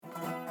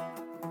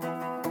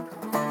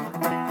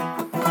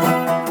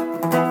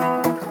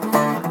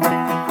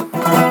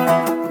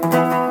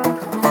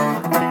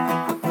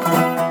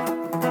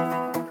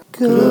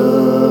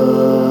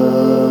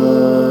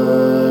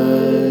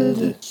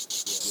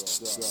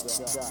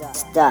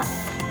Stuff.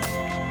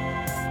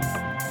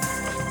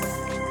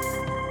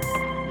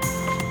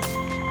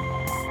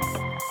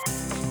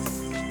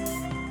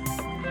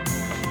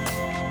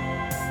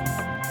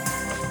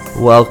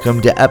 Welcome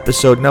to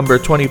episode number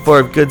 24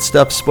 of Good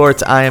Stuff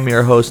Sports. I am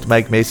your host,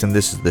 Mike Mason.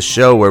 This is the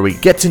show where we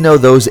get to know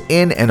those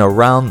in and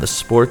around the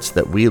sports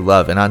that we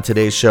love. And on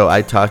today's show,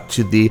 I talk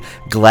to the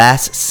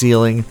glass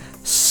ceiling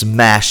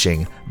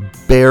smashing,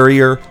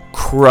 barrier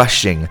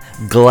crushing,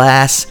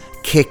 glass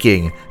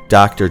kicking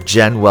Dr.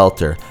 Jen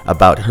Welter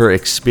about her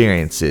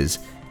experiences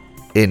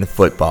in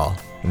football.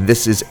 And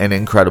this is an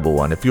incredible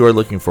one. If you are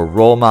looking for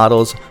role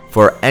models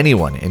for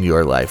anyone in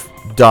your life,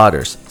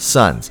 daughters,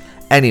 sons,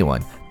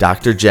 anyone,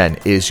 Dr. Jen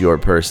is your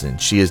person.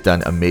 She has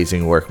done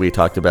amazing work. We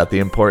talked about the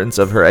importance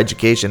of her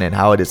education and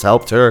how it has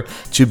helped her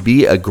to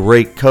be a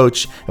great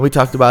coach. And we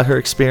talked about her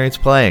experience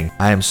playing.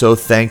 I am so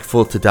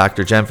thankful to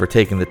Dr. Jen for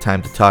taking the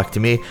time to talk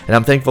to me. And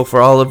I'm thankful for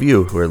all of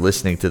you who are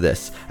listening to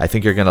this. I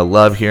think you're going to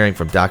love hearing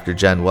from Dr.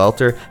 Jen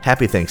Welter.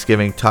 Happy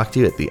Thanksgiving. Talk to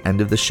you at the end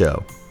of the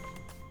show.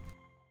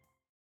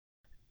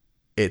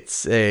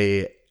 It's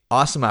a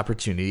awesome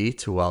opportunity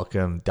to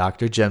welcome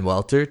Dr. Jen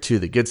Welter to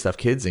the Good Stuff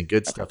Kids and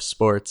Good Stuff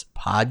Sports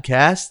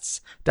podcasts.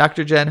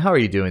 Dr. Jen, how are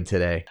you doing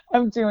today?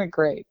 I'm doing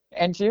great.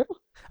 And you?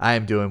 I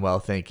am doing well,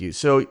 thank you.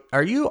 So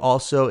are you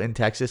also in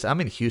Texas?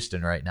 I'm in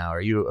Houston right now. Are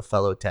you a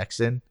fellow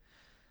Texan?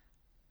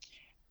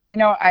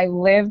 I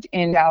lived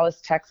in Dallas,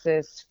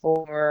 Texas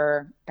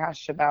for,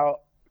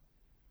 about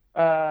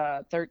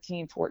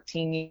 13,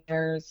 14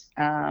 years.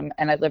 And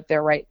I lived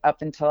there right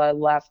up until I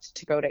left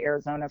to go to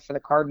Arizona for the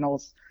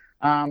Cardinals.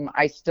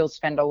 I still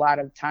spend a lot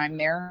of time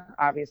there.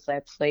 Obviously,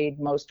 I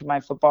played most of my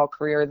football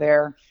career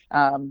there.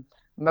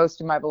 Most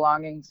of my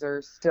belongings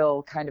are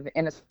still kind of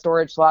in a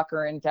storage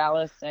locker in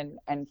Dallas and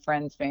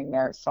friends being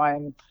there. So I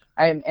am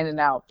in and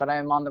out, but I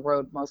am on the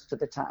road most of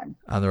the time.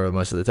 On the road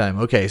most of the time.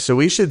 Okay, so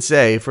we should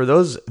say, for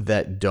those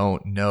that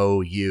don't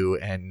know you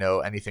and know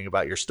anything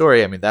about your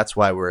story, I mean, that's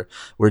why we're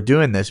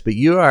doing this, but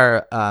you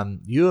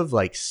have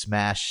like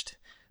smashed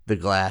the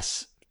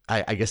glass.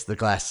 I guess the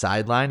glass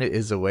sideline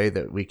is a way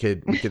that we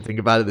could think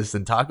about this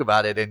and talk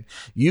about it. And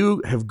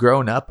you have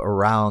grown up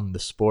around the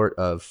sport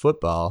of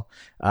football,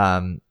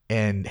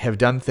 and have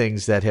done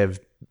things that have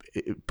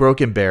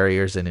broken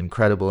barriers in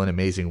incredible and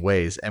amazing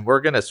ways. And we're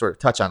going to sort of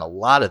touch on a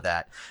lot of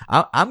that.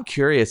 I'm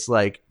curious,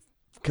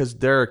 because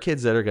there are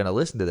kids that are going to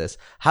listen to this.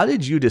 How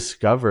did you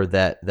discover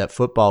that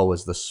football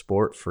was the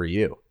sport for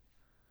you?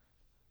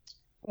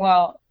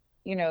 Well,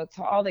 to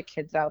all the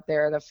kids out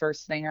there, the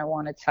first thing I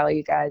want to tell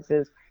you guys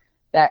is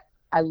that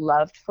I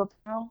loved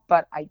football,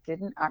 but I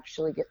didn't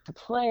actually get to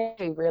play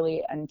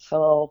really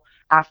until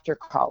after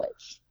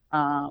college.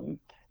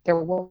 There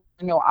were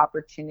no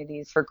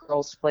opportunities for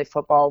girls to play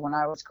football when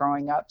I was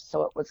growing up,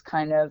 so it was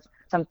kind of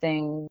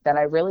something that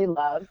I really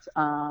loved.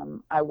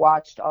 I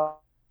watched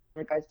all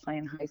the guys play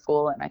in high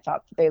school, and I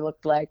thought they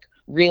looked like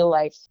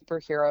real-life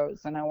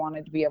superheroes, and I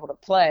wanted to be able to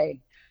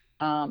play.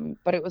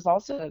 But it was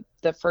also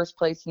the first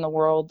place in the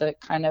world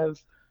that kind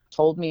of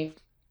told me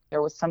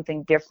there was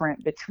something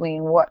different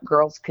between what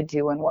girls could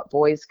do and what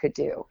boys could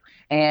do.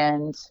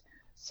 And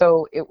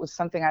so it was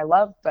something I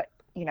loved, but,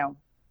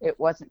 it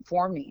wasn't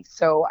for me.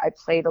 So I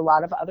played a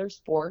lot of other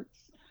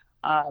sports.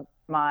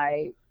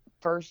 My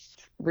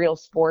first real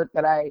sport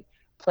that I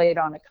played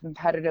on a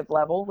competitive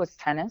level was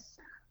tennis.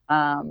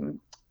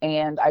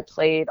 And I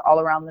played all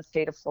around the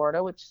state of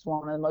Florida, which is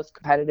one of the most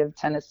competitive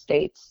tennis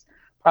states.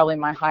 Probably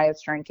my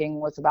highest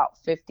ranking was about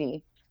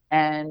 50.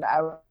 And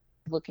I was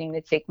looking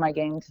to take my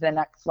game to the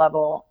next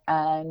level.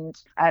 And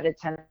I had a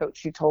tennis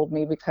coach who told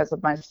me because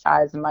of my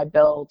size and my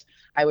build,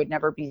 I would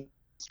never be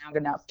strong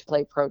enough to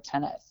play pro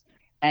tennis.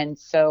 And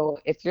so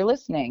if you're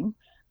listening,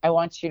 I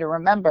want you to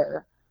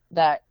remember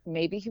that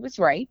maybe he was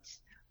right.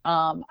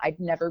 I'd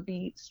never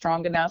be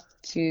strong enough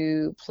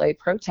to play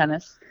pro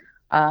tennis.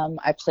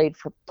 I played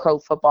for pro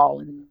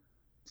football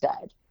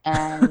instead.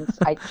 And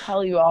I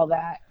tell you all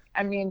that.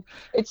 I mean,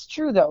 it's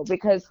true, though,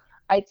 because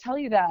I tell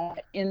you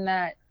that in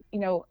that,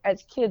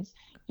 as kids,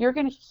 you're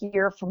going to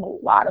hear from a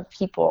lot of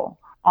people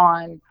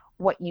on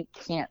what you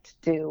can't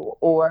do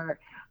or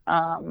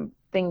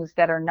things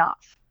that are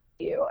not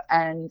for you.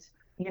 And,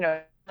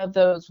 none of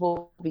those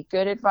will be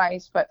good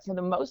advice. But for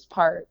the most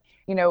part,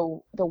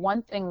 the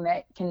one thing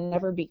that can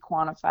never be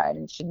quantified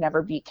and should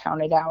never be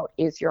counted out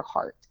is your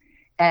heart.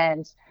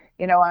 And,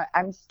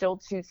 I'm still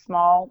too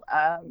small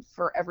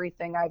for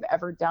everything I've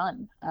ever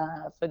done.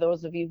 For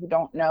those of you who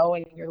don't know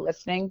and you're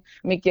listening,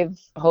 let me give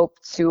hope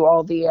to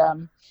all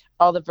the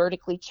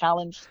vertically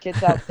challenged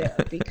kids out there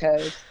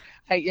because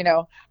I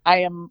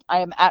am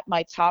at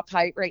my top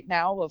height right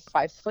now of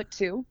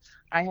 5'2".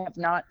 I have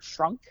not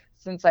shrunk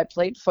since I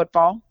played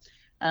football.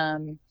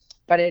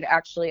 But it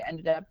actually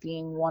ended up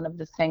being one of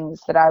the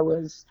things that I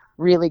was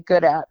really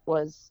good at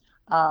was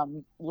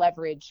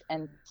leverage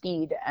and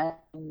speed.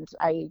 And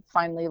I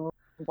finally,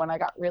 when I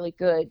got really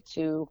good,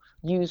 to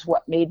use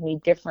what made me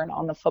different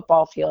on the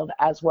football field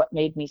as what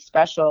made me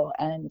special.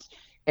 And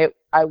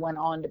I went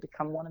on to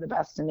become one of the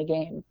best in the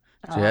game.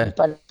 Yeah.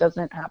 But it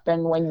doesn't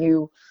happen when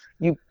you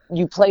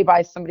play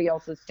by somebody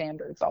else's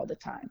standards all the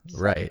time. So.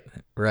 Right,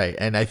 right.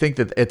 And I think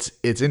that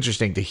it's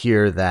interesting to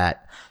hear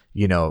that,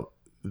 you know,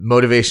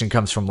 motivation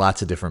comes from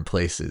lots of different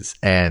places.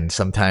 And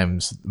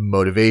sometimes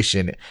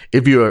motivation,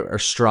 if you are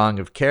strong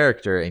of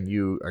character and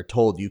you are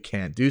told you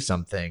can't do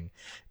something,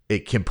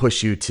 it can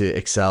push you to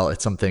excel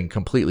at something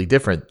completely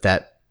different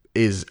that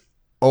is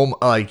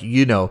like,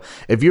 you know,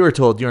 if you were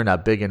told you're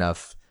not big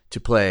enough to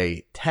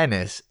play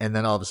tennis and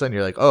then all of a sudden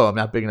you're like, oh, I'm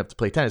not big enough to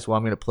play tennis. Well,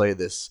 I'm going to play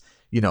this,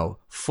 you know,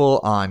 full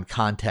on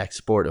contact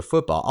sport of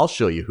football. I'll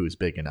show you who's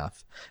big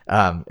enough.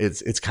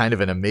 It's kind of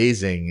an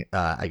amazing,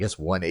 I guess,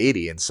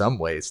 180 in some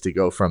ways to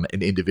go from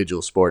an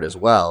individual sport as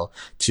well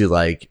to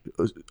like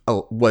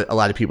what a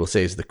lot of people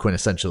say is the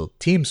quintessential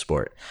team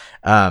sport.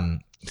 So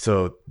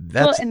Well,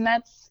 that's and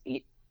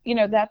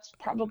that's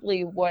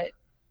probably what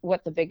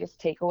the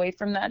biggest takeaway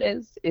from that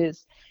is,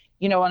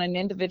 on an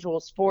individual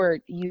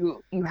sport,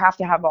 you have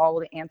to have all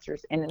the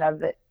answers in and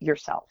of it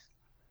yourself.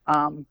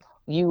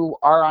 You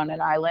are on an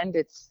island.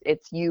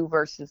 It's you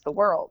versus the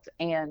world.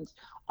 And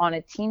on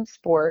a team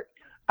sport,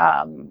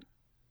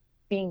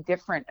 being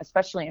different,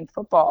 especially in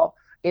football,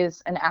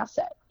 is an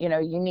asset.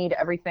 You need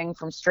everything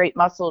from straight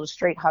muscle to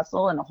straight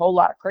hustle and a whole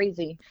lot of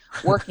crazy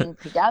working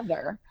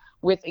together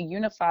with a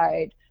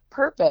unified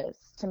purpose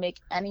to make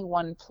any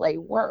one play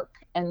work.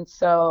 And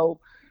so,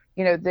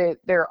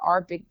 there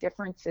are big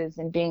differences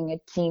in being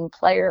a team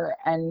player,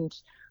 and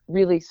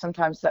really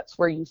sometimes that's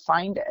where you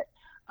find it.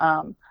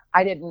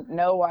 I didn't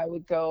know I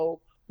would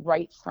go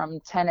right from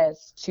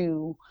tennis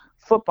to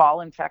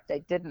football. In fact, I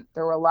didn't.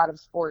 There were a lot of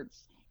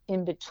sports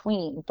in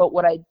between. But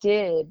what I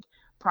did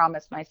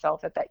promise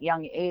myself at that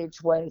young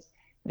age was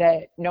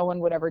that no one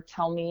would ever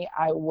tell me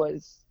I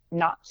was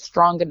not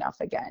strong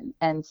enough again.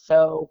 And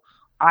so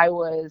I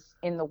was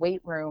in the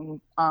weight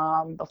room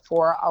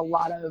before a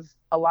lot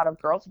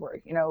of girls were.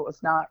 It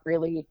was not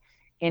really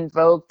in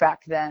vogue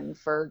back then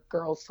for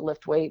girls to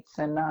lift weights,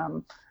 and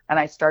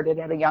I started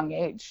at a young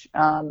age,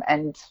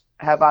 and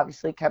have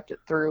obviously kept it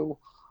through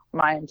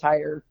my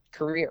entire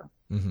career.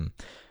 Mm-hmm.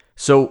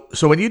 So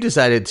when you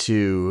decided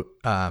to,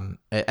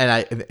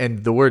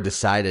 and the word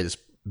decided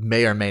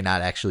may or may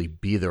not actually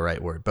be the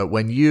right word, but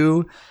when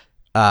you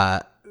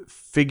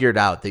figured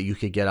out that you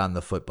could get on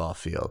the football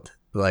field,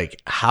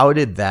 like how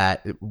did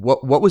that?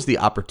 What was the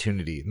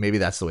opportunity? Maybe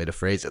that's the way to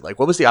phrase it. Like,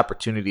 what was the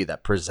opportunity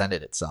that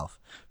presented itself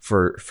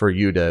for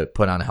you to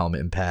put on a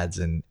helmet and pads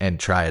and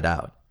try it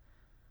out?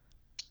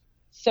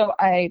 So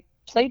I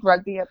played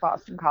rugby at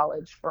Boston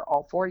College for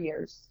all 4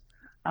 years.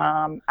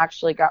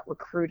 Actually got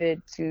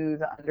recruited to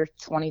the under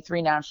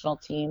 23 national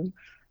team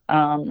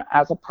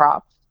as a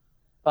prop,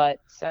 but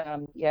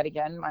yet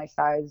again, my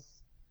size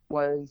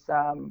was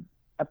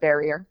a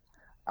barrier.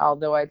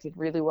 Although I did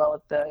really well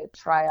at the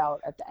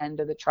tryout, at the end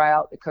of the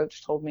tryout, the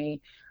coach told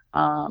me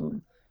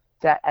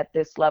that at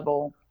this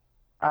level,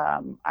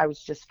 I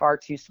was just far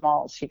too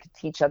small. She could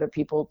teach other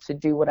people to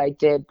do what I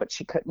did, but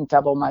she couldn't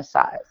double my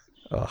size.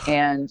 Ugh.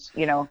 And,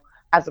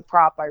 as a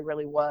prop, I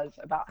really was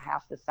about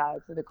half the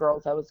size of the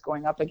girls I was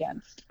going up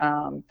against.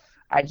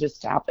 I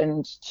just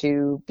happened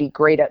to be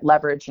great at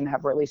leverage and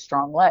have really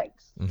strong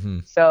legs.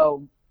 Mm-hmm.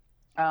 So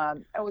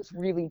it was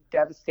really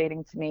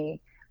devastating to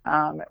me.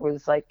 It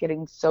was like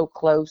getting so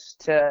close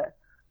to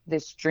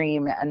this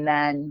dream and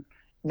then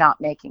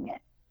not making it.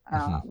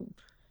 Mm-hmm.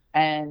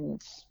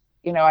 And,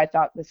 I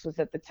thought this was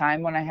at the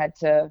time when I had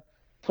to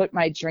put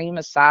my dream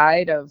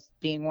aside of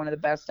being one of the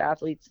best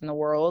athletes in the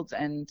world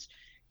and,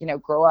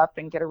 grow up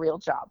and get a real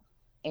job.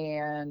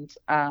 And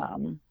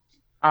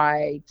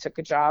I took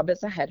a job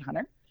as a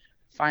headhunter.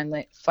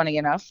 Finally, funny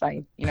enough,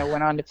 I,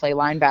 went on to play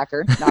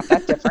linebacker, not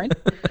that different.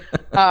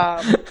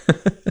 But,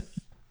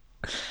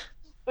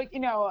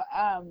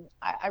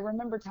 I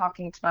remember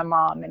talking to my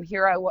mom, and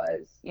here I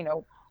was,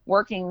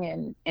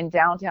 working in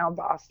downtown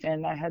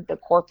Boston. I had the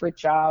corporate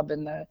job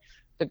and the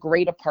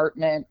great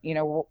apartment,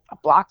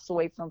 blocks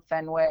away from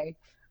Fenway.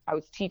 I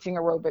was teaching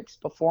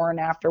aerobics before and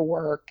after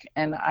work,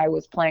 and I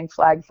was playing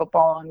flag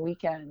football on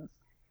weekends.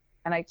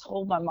 And I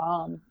told my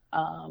mom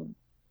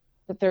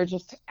that there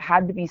just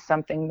had to be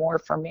something more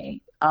for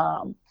me,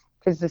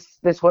 because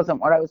this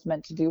wasn't what I was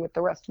meant to do with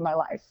the rest of my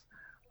life.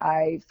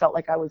 I felt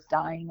like I was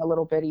dying a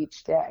little bit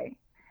each day.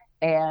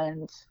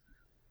 And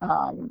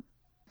from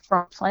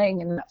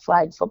playing in that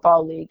flag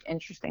football league,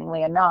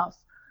 interestingly enough,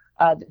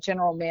 the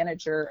general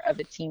manager of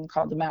a team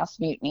called the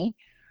Mass Mutiny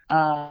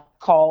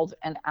called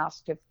and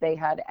asked if they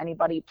had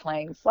anybody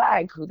playing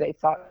flag who they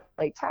thought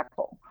played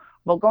tackle.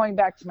 Well, going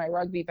back to my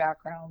rugby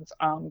background,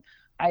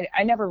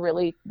 I never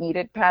really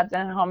needed pads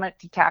and a helmet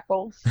to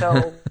tackle.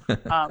 So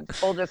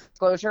full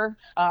disclosure,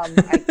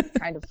 I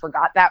kind of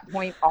forgot that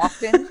point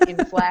often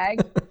in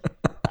flag.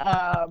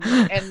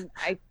 And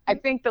I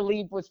think the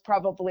league was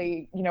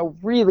probably,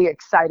 really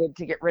excited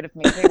to get rid of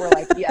me. They were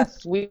like,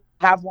 yes, we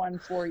have one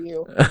for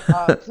you.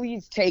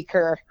 Please take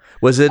her.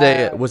 Was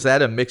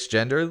that a mixed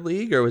gender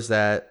league, or was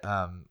that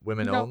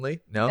women only?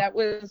 No, that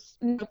was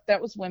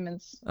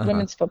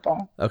women's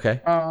football.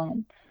 Okay.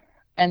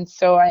 And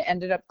so I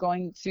ended up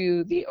going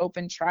to the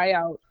open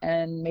tryout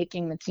and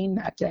making the team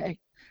that day.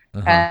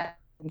 Uh-huh.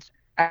 And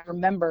I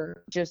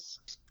remember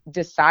just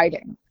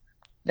deciding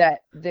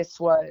that this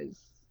was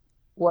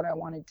what I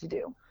wanted to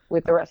do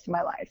with the rest of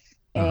my life.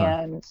 Uh-huh.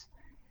 And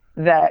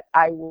that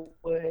I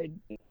would,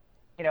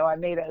 I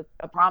made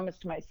a promise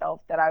to myself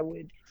that I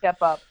would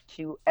step up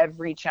to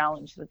every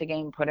challenge that the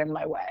game put in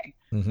my way.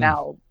 Mm-hmm.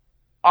 Now,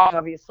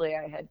 obviously,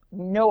 I had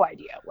no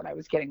idea what I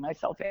was getting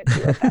myself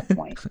into at that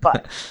point,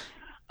 but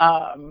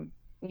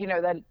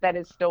that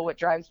is still what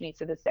drives me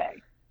to this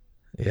day.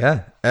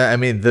 Yeah. I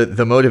mean,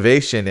 the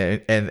motivation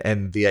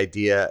and the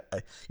idea,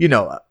 you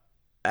know,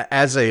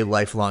 as a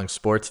lifelong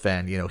sports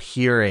fan,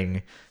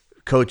 hearing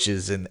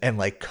coaches and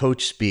like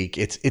coach speak,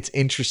 it's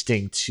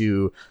interesting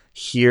to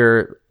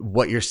hear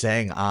what you're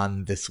saying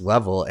on this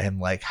level,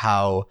 and like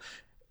how,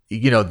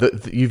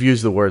 you've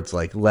used the words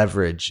like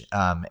leverage,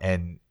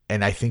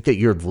 and I think that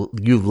you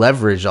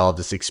leverage all of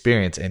this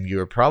experience, and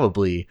you're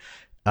probably,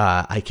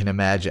 I can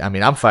imagine. I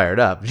mean, I'm fired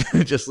up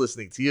just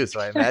listening to you. So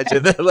I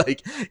imagine that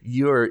like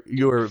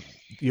your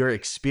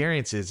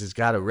experiences has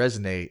got to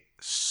resonate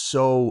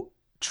so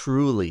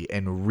truly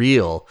and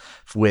real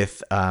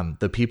with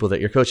the people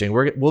that you're coaching.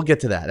 We'll get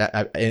to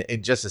that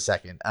in just a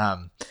second.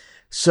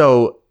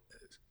 So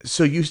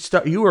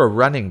you were a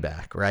running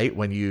back, right?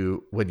 When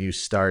you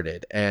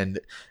started, and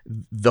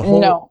the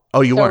whole No.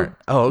 oh, you weren't.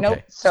 Oh, Nope.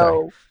 okay.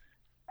 Sorry. So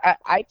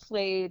I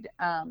played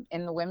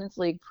in the women's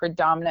league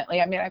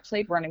predominantly. I mean, I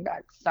played running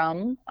back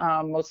some,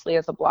 mostly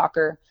as a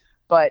blocker,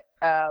 but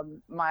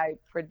my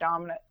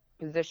predominant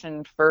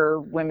position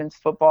for women's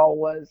football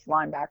was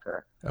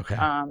linebacker. Okay.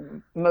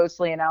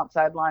 Mostly an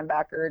outside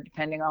linebacker,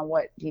 depending on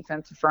what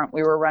defensive front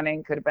we were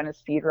running. Could have been a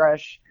speed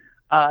rush,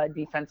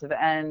 defensive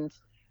end.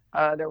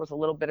 There was a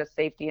little bit of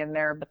safety in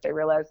there, but they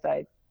realized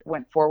I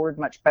went forward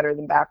much better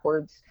than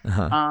backwards.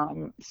 Uh-huh.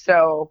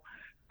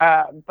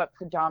 But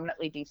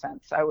predominantly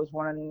defense. I was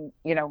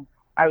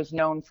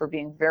known for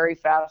being very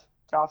fast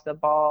off the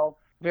ball,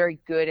 very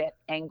good at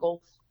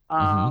angles,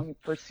 Mm-hmm.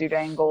 pursuit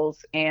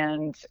angles,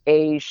 and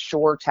a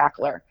sure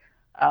tackler.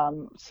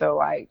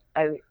 So I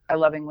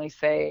lovingly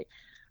say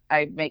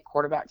I make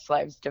quarterbacks'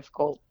 lives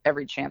difficult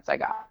every chance I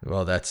got.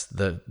 Well,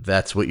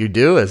 that's what you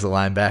do as a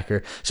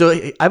linebacker. So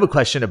I have a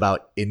question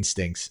about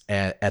instincts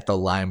at the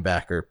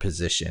linebacker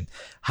position.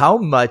 How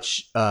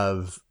much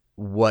of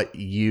what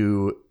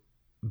you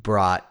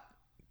brought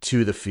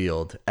to the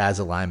field as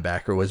a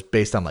linebacker was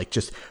based on like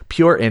just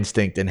pure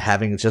instinct and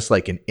having just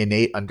like an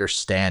innate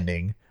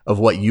understanding of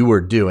what you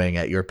were doing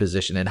at your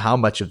position, and how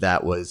much of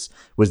that was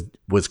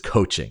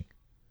coaching?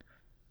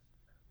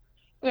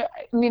 Yeah,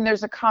 I mean,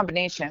 there's a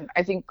combination.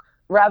 I think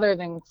rather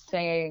than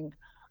saying,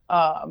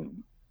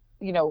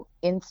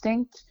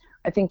 instinct,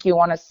 I think you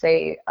want to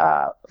say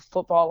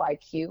football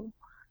IQ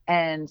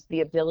and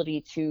the ability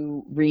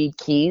to read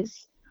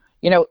keys.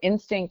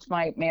 Instinct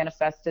might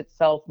manifest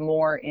itself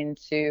more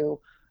into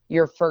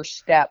your first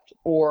step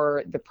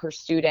or the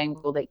pursuit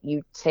angle that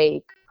you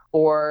take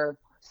or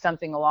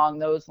something along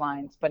those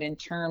lines. But in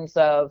terms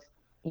of,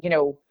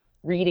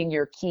 reading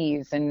your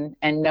keys and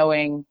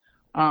knowing,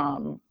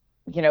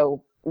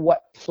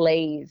 what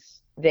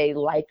plays they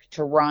like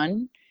to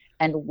run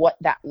and what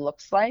that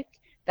looks like,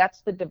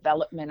 that's the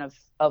development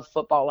of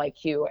football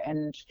IQ.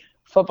 And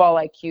football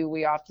IQ,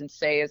 we often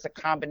say, is a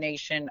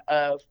combination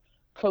of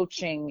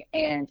coaching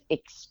and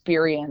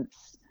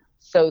experience,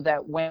 so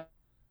that when you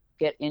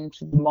get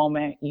into the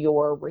moment,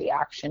 your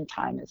reaction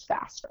time is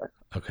faster.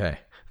 Okay.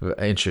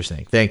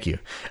 Interesting. Thank you.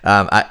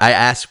 I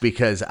ask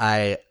because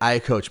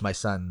I coach my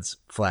son's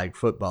flag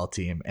football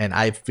team, and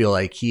I feel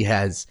like he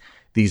has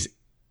these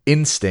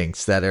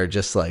instincts that are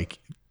just like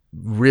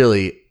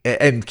really,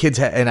 and kids,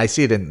 and I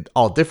see it in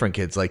all different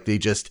kids, like they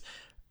just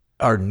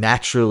are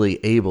naturally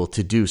able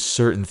to do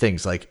certain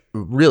things like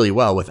really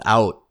well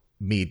without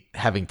me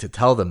having to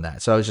tell them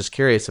that. So I was just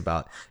curious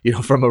about,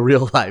 from a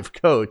real life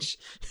coach,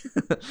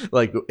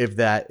 like if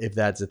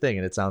that's a thing.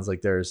 And it sounds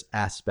like there's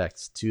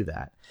aspects to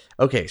that.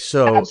 Okay.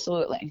 So,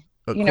 Absolutely.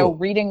 cool.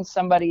 Reading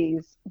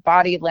somebody's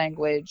body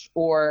language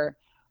or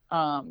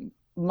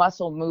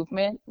muscle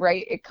movement,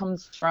 right? It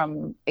comes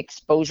from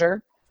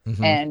exposure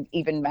Mm-hmm. and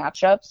even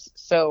matchups.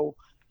 So,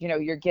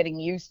 you're getting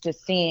used to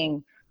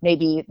seeing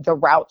maybe the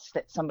routes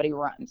that somebody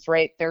runs,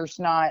 right? There's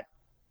not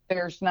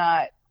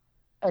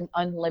an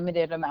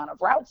unlimited amount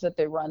of routes that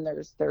they run.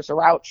 There's a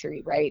route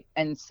tree, right?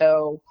 And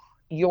so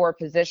your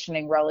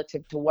positioning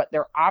relative to what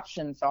their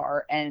options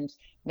are, and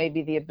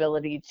maybe the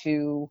ability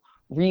to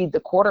read the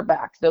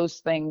quarterback, those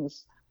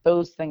things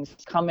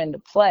come into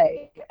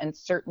play. And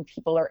certain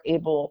people are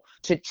able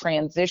to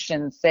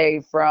transition, say,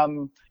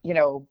 from,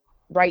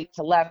 right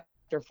to left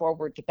or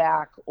forward to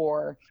back,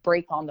 or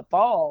break on the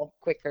ball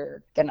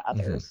quicker than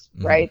others,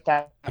 Mm-hmm. right?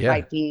 That Yeah.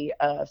 might be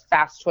a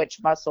fast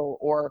twitch muscle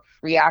or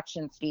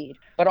reaction speed.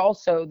 But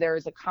also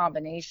there's a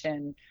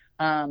combination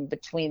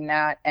between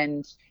that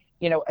and,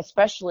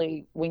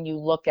 especially when you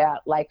look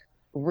at like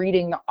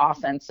reading the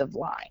offensive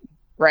line,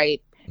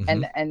 right?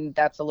 Mm-hmm. And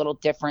that's a little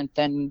different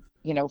than,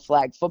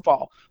 flag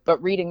football,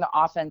 but reading the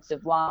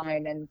offensive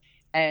line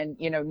And,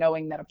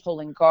 knowing that a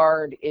pulling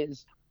guard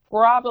is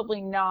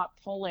probably not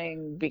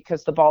pulling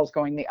because the ball's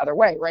going the other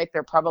way, right?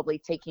 They're probably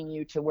taking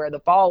you to where the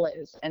ball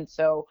is. And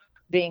so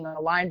being a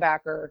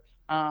linebacker,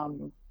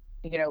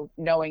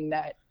 knowing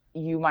that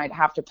you might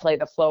have to play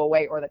the flow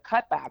away or the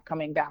cutback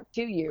coming back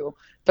to you,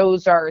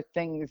 those are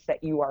things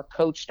that you are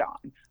coached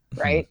on,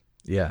 right?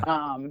 Yeah.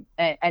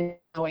 And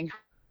knowing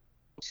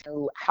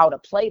how to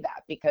play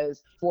that,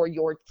 because for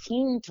your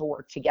team to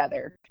work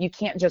together, you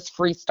can't just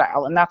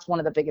freestyle. And that's one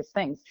of the biggest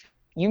things.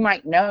 You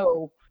might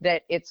know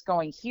that it's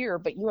going here,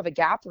 but you have a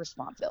gap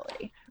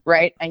responsibility,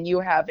 right? And you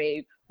have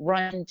a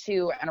run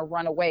to and a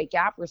run away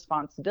gap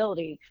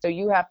responsibility. So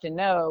you have to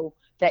know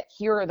that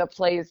here are the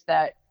plays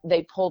that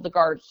they pull the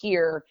guard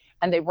here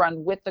and they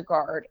run with the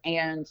guard,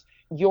 and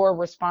you're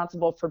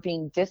responsible for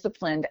being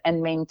disciplined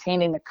and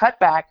maintaining the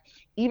cutback,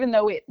 even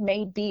though it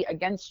may be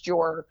against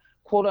your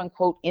quote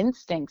unquote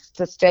instincts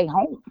to stay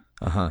home.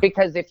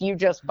 Because if you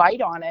just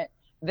bite on it,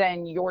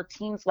 then your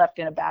team's left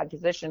in a bad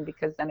position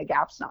because then a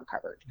gap's not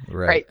covered,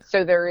 right?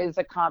 So there is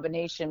a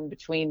combination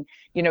between,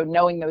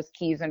 knowing those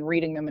keys and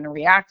reading them and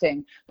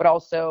reacting, but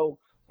also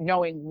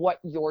knowing what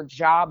your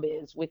job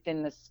is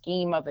within the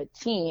scheme of a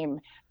team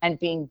and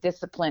being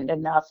disciplined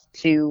enough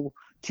to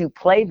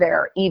play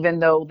there, even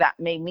though that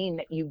may mean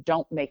that you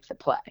don't make the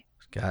play.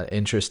 Got it.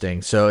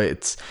 Interesting. So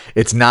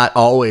it's not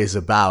always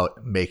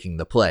about making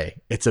the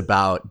play. It's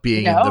about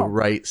being in the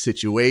right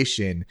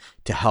situation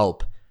to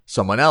help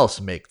someone else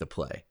make the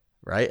play,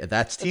 right?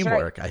 That's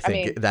teamwork. Right. I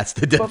think that's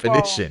the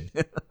definition.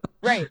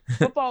 Right.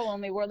 Football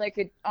only, we're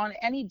like on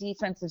any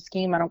defensive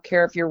scheme. I don't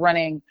care if you're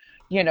running,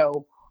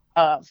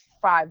 a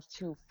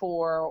 5-2-4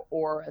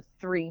 or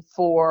a 3-4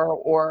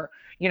 or,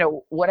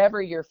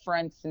 whatever your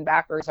fronts and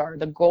backers are.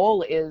 The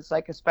goal is,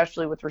 like,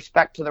 especially with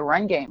respect to the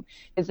run game,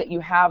 is that you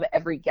have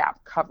every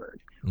gap covered,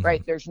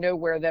 right? There's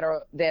nowhere that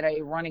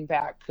a running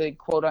back could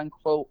quote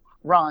unquote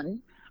run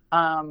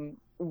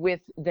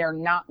with there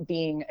not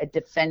being a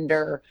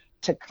defender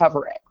to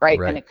cover it, right?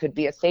 And it could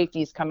be a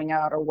safety's coming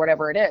out or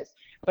whatever it is.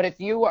 But if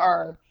you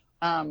are,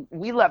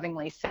 we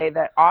lovingly say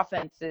that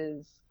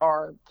offenses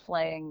are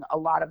playing a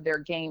lot of their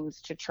games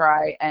to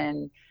try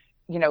and,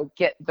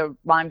 get the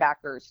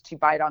linebackers to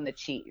bite on the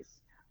cheese,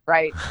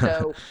 right?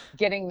 So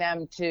getting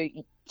them to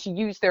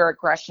use their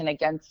aggression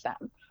against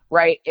them,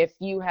 right? If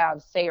you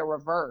have, say, a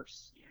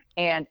reverse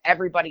and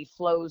everybody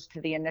flows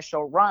to the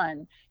initial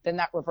run, then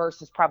that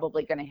reverse is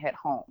probably going to hit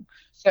home.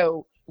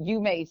 So you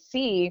may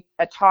see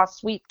a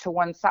toss sweep to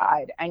one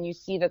side and you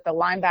see that the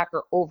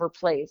linebacker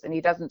overplays and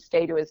he doesn't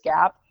stay to his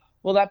gap.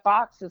 Well, that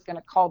box is going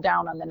to call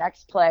down on the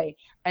next play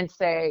and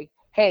say,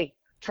 hey,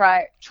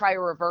 try a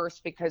reverse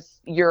because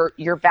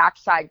your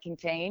backside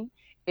contain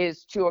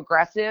is too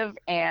aggressive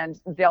and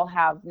they'll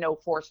have no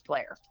force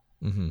player.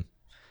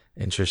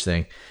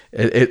 Interesting.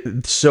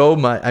 It so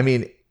much. I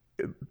mean,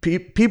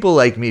 people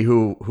like me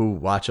who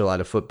watch a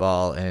lot of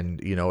football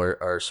and,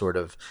 are sort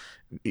of,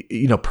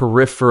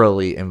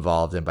 peripherally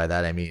involved. And by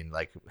that, I mean,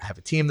 like, have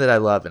a team that I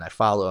love and I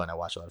follow and I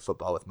watch a lot of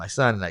football with my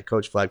son and I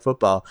coach flag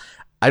football.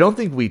 I don't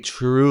think we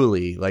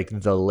truly, like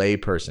the lay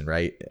person,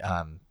 right?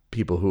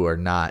 People who are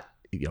not,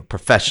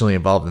 professionally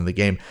involved in the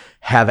game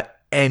have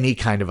any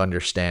kind of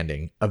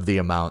understanding of the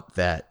amount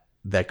that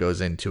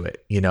goes into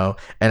it,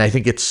 And I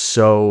think it's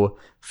so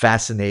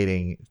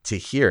fascinating to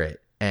hear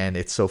it. And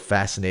it's so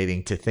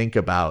fascinating to think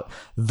about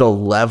the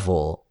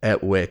level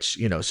at which,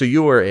 so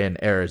you were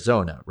in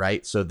Arizona,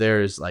 right? So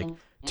there's like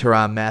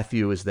Tyrann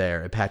Mathieu was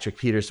there and Patrick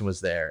Peterson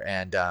was there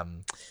and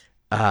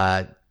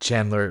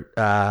Chandler,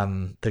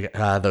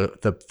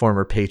 the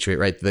former Patriot,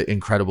 right? The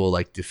incredible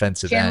like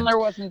defensive end. Chandler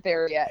wasn't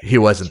there yet. He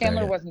wasn't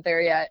Chandler there yet. wasn't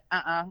there yet.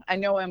 I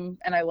know him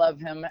and I love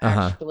him.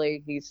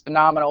 Actually, he's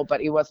phenomenal, but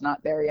he was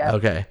not there yet.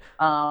 Okay.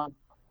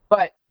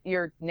 But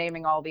you're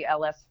naming all the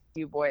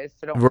LSU boys,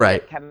 so don't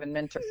forget Kevin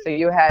Minter. So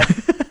you had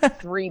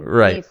three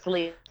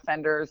beastly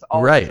defenders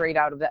all straight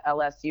out of the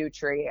LSU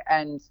tree.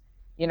 And,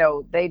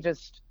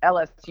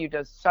 LSU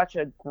does such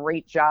a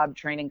great job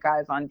training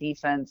guys on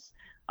defense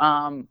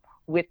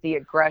with the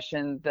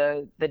aggression,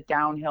 the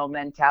downhill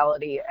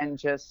mentality, and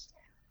just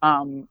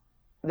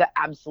the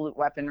absolute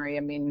weaponry. I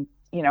mean,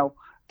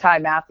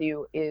 Tyrann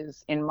Mathieu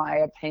is, in my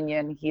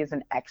opinion, he is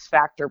an X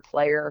factor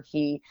player.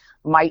 He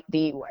might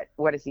be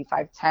what is he,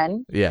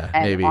 5'10"? Yeah,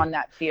 and maybe. On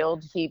that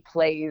field, he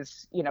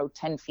plays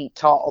 10 feet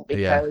tall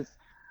because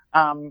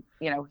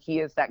he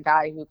is that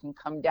guy who can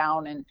come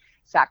down and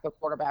sack a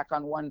quarterback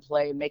on one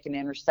play, make an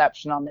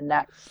interception on the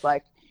next,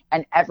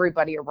 and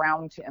everybody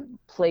around him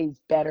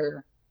plays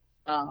better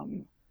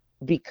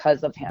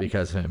because of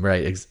him.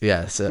 Right?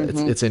 Yeah. So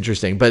it's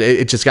interesting, but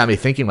it just got me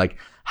thinking, like,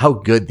 how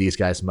good these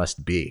guys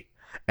must be.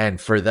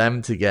 And for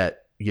them to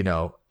get,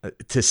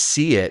 to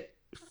see it,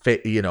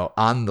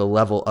 on the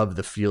level of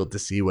the field, to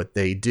see what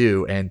they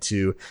do and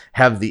to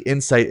have the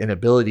insight and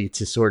ability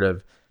to sort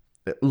of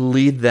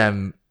lead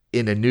them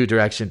in a new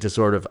direction to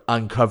sort of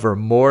uncover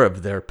more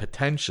of their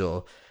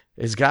potential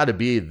has got to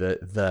be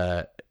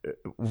the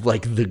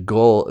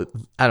goal.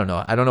 I don't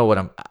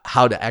know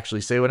how to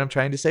actually say what I'm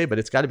trying to say, but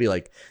it's got to be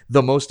like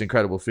the most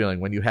incredible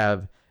feeling when you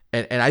have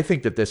and I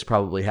think that this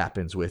probably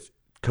happens with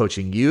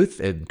coaching youth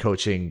and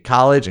coaching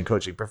college and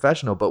coaching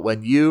professional, but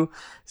when you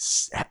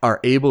are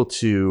able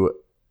to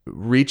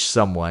reach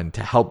someone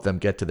to help them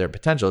get to their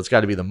potential, it's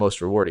got to be the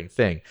most rewarding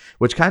thing,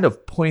 which kind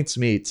of points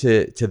me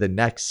to the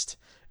next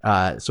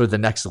sort of the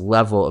next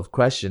level of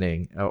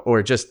questioning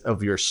or just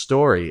of your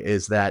story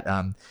is that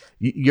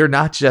you're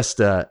not just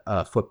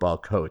a football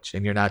coach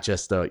and you're not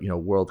just a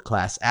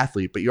world-class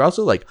athlete, but you're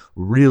also like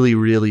really,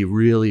 really,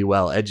 really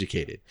well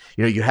educated.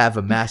 You have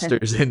a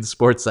master's in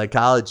sports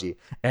psychology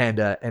and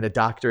a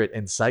doctorate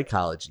in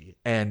psychology.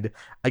 And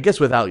I guess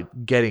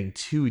without getting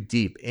too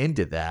deep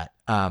into that,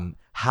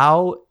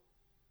 how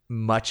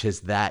much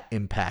has that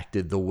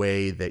impacted the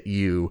way that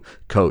you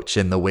coach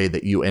and the way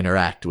that you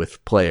interact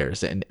with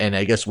players? And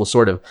I guess we'll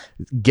sort of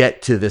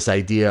get to this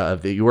idea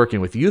of that you're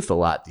working with youth a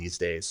lot these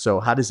days. So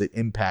how does it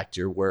impact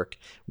your work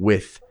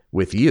with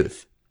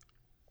youth?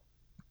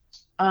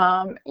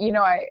 I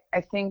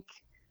think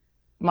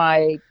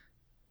my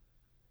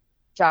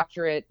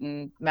doctorate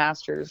and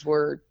master's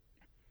were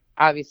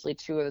obviously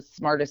two of the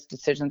smartest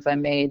decisions I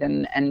made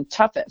and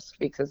toughest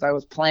because I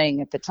was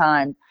playing at the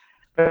time.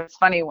 But it's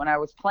funny, when I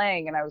was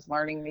playing and I was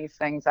learning these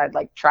things, I'd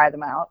like try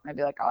them out and I'd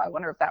be like, oh, I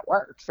wonder if that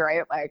works,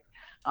 right? Like,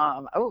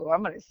 I'm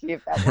going to see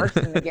if that works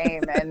in the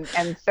game.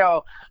 And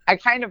so I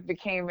kind of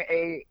became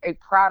a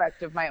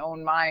product of my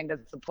own mind as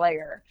a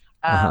player,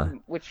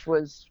 which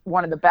was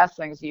one of the best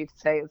things you could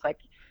say is like,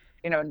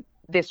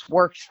 this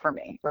works for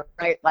me,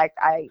 right? Like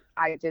I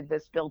did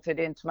this, built it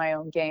into my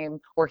own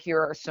game, or here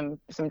are some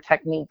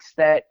techniques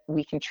that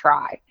we can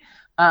try.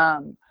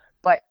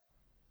 But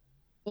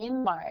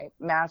in my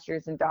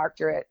master's and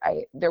doctorate,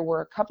 there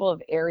were a couple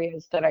of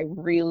areas that I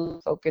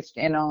really focused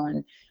in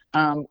on.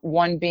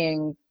 One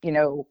being,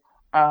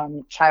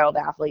 child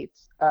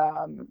athletes,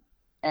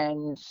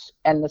 and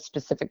the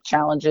specific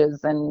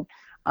challenges and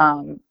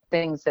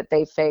things that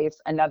they face.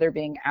 Another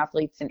being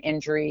athletes and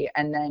injury,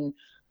 and then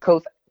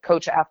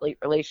coach athlete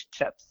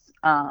relationships.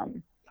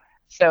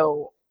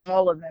 So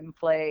all of them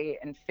play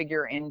and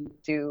figure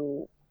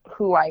into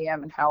who I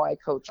am and how I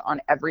coach on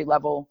every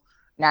level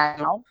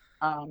now.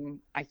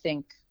 I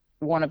think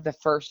one of the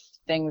first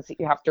things that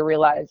you have to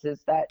realize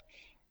is that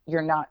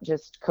you're not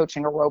just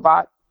coaching a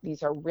robot.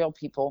 These are real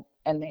people,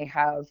 and they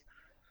have,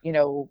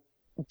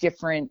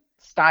 different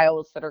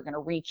styles that are going to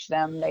reach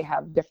them. They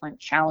have different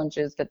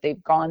challenges that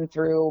they've gone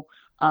through,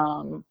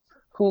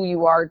 who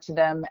you are to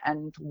them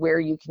and where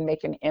you can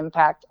make an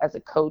impact as a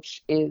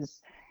coach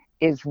is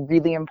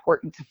really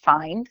important to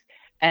find.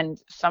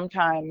 And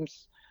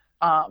sometimes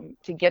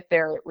to get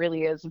there, it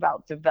really is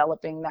about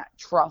developing that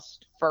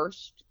trust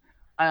first.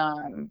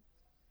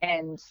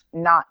 And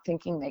not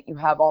thinking that you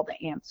have all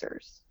the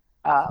answers.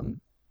 I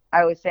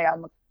always say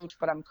I'm a coach,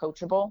 but I'm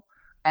coachable.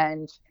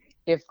 And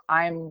if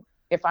I'm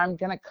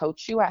going to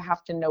coach you, I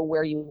have to know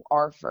where you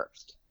are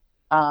first.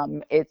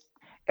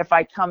 If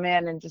I come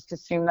in and just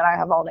assume that I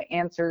have all the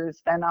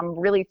answers, then I'm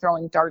really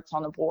throwing darts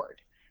on the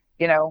board.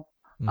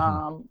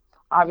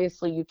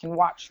 Obviously you can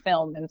watch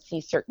film and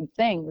see certain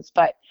things,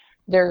 but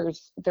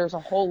there's a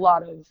whole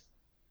lot of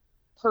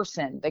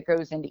person that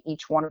goes into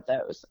each one of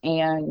those.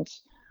 And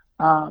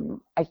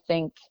I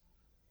think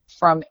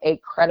from a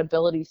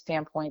credibility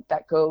standpoint,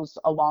 that goes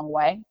a long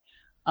way.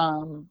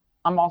 I'm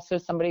also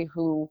somebody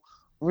who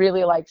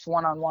really likes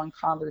one-on-one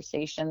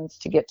conversations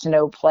to get to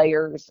know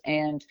players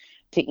and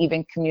to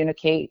even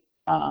communicate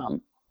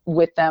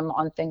with them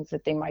on things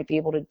that they might be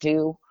able to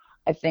do.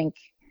 I think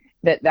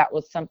that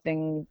was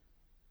something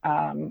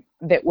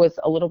that was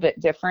a little bit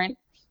different,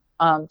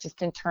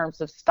 just in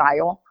terms of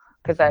style,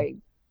 because I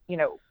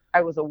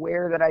was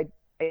aware that I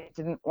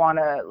didn't want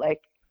to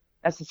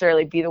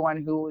necessarily be the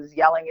one who was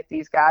yelling at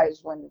these guys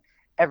when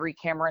every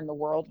camera in the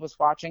world was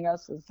watching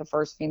us as the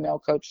first female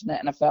coach in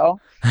the NFL.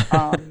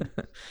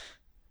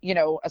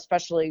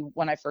 Especially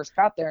when I first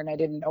got there and I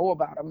didn't know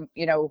about them,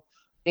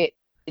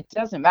 it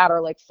doesn't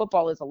matter. Like,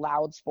 football is a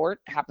loud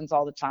sport. It happens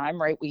all the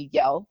time, right? We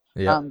yell,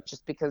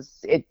 just because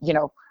it,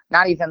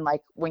 not even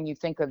like when you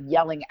think of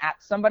yelling at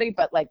somebody,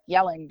 but like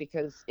yelling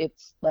because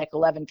it's like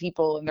 11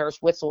 people and there's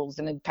whistles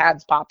and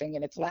pads popping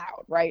and it's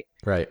loud. Right.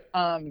 Right.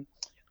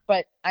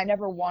 But I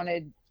never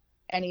wanted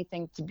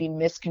anything to be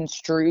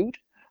misconstrued,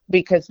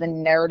 because the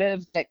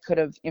narrative that could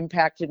have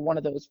impacted one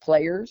of those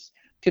players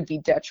could be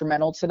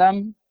detrimental to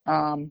them.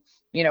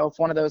 If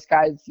one of those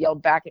guys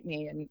yelled back at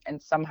me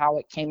and somehow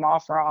it came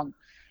off wrong,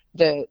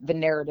 the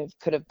narrative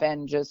could have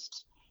been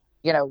just,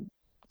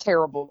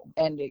 terrible,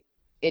 and it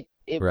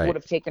Right. would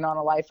have taken on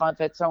a life of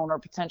its own, or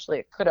potentially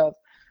it could have.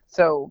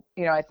 So,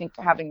 I think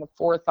having the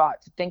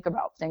forethought to think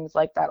about things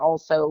like that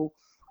also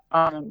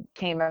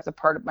came as a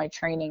part of my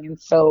training. And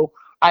so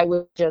I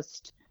would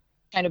just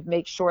kind of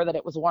make sure that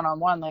it was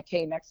one-on-one, like,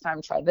 hey, next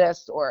time try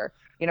this, or,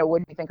 what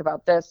do you think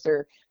about this?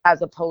 Or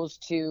as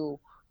opposed to,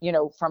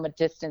 from a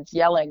distance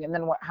yelling. And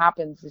then what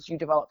happens is you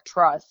develop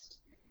trust,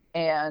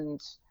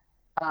 and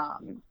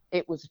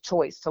it was a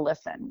choice to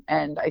listen.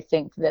 And I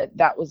think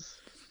that was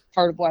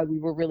part of why we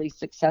were really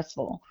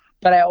successful.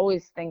 But I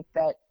always think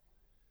that,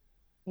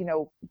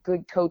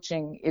 good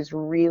coaching is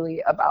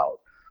really about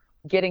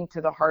getting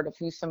to the heart of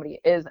who somebody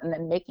is, and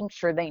then making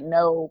sure they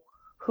know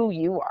who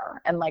you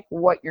are and like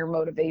what your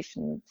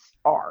motivations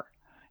are.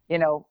 You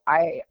know,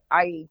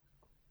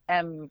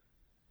 am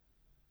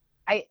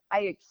I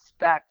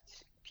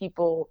expect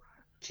people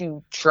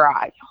to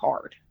try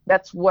hard.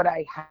 That's what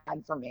I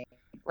had for me,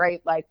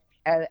 right? Like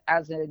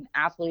as an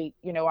athlete,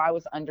 you know, I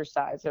was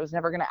undersized. I was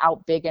never going to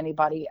outbig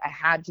anybody. I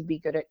had to be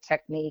good at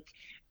technique,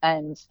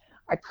 and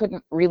I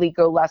couldn't really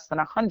go less than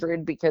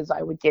 100 because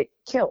I would get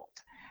killed.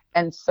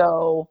 And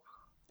so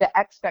the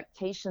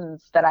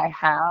expectations that I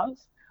have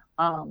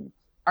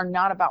are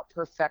not about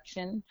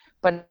perfection,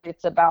 but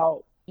it's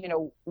about, you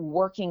know,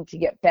 working to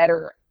get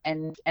better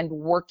and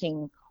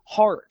working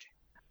hard.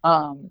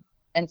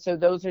 And so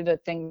those are the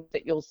things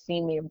that you'll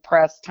see me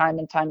impress time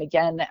and time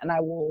again. And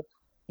I will,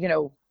 you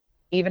know,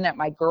 even at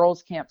my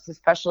girls' camps,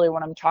 especially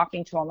when I'm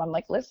talking to them, I'm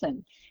like,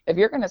 listen, if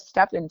you're going to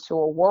step into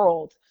a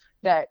world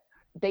that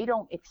they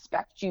don't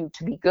expect you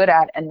to be good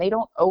at and they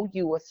don't owe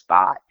you a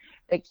spot,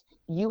 like,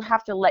 you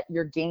have to let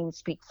your game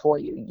speak for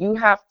you. You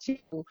have to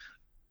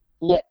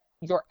let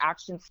your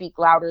actions speak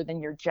louder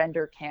than your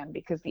gender can,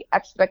 because the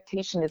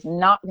expectation is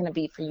not going to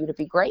be for you to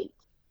be great.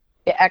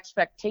 The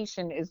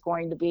expectation is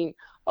going to be,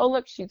 oh,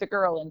 look, she's a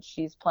girl and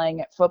she's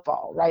playing at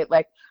football, right?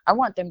 Like, I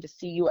want them to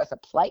see you as a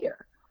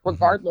player,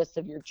 regardless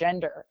of your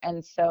gender.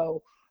 And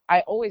so I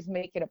always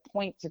make it a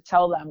point to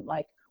tell them,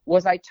 like,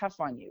 was I tough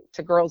on you?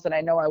 To girls that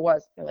I know I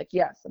was, they're like,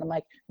 yes. And I'm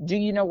like, do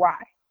you know why?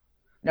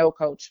 No,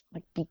 coach.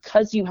 Like,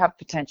 because you have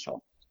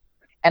potential.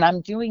 And I'm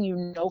doing you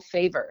no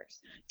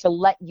favors to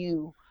let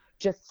you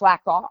just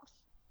slack off,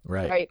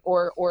 right?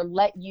 Or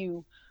let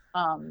you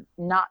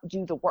not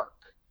do the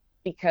work,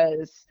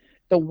 because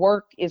the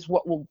work is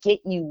what will get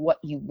you what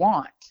you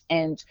want.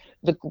 And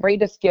the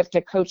greatest gift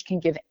a coach can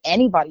give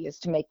anybody is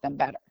to make them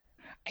better.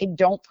 I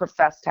don't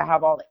profess to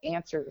have all the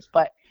answers,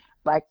 but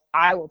like,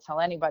 I will tell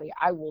anybody,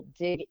 I will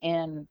dig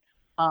in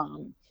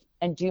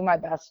and do my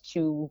best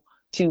to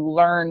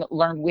learn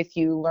with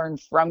you, learn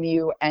from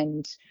you,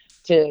 and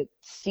to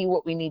see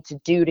what we need to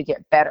do to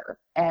get better.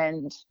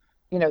 And,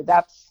 you know,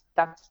 that's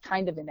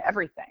kind of in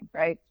everything,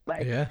 right?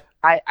 Like, yeah.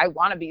 I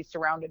want to be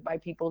surrounded by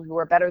people who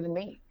are better than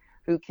me,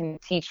 who can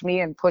teach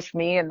me and push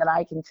me, and then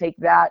I can take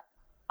that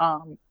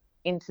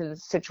into the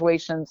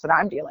situations that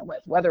I'm dealing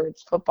with, whether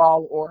it's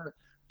football or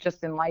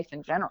just in life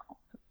in general.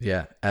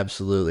 Yeah,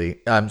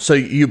 absolutely. So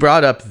you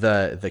brought up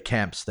the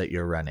camps that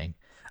you're running.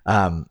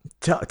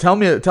 Tell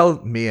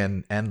me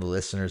and the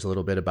listeners a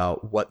little bit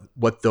about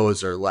what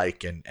those are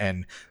like,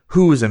 and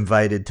who is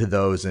invited to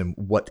those and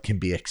what can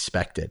be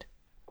expected.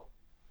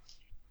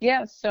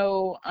 Yeah,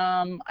 so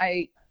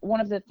one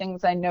of the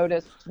things I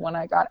noticed when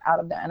I got out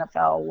of the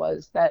NFL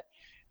was that,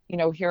 you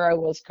know, here I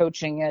was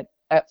coaching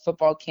at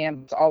football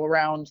camps all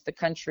around the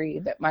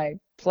country that my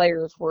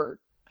players were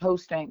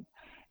hosting,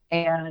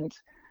 and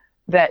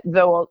that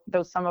though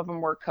some of them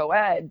were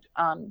co-ed,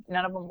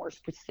 none of them were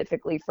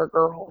specifically for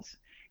girls.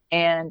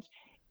 And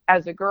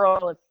as a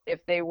girl,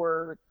 if they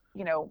were,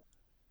 you know,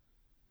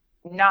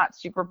 not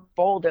super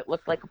bold, it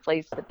looked like a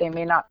place that they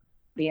may not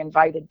be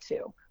invited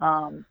to.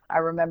 I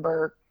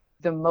remember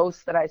the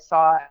most that I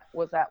saw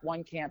was at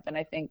one camp, and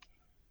I think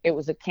it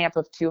was a camp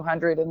of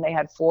 200, and they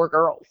had 4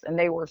 girls, and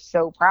they were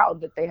so proud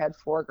that they had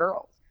 4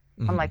 girls.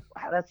 Mm-hmm. I'm like,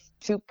 wow, that's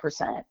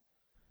 2%,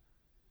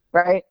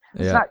 right?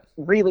 Yeah. It's not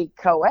really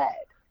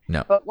co-ed.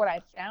 No. But what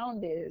I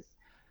found is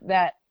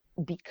that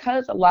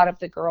because a lot of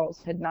the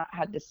girls had not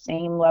had the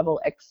same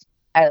level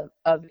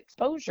of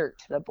exposure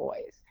to the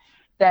boys,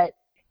 that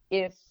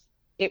if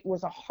it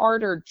was a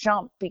harder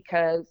jump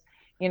because,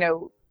 you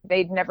know,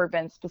 they'd never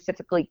been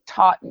specifically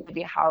taught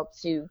maybe how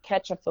to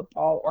catch a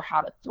football or how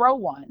to throw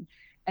one.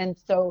 And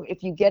so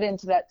if you get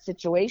into that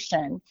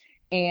situation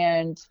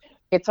and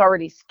it's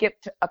already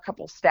skipped a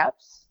couple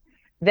steps,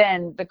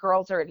 then the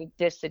girls are at a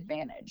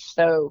disadvantage.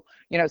 So,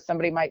 you know,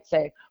 somebody might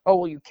say, oh,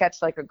 well, you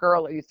catch like a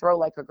girl or you throw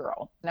like a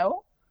girl.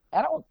 No,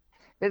 I don't.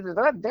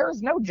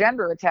 There's no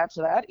gender attached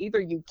to that.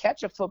 Either you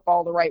catch a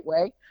football the right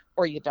way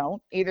or you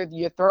don't. Either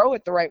you throw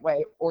it the right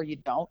way or you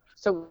don't.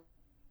 So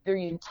either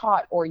you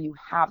taught or you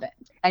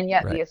haven't. And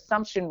yet the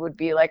assumption would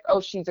be like,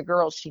 oh, she's a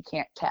girl, she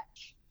can't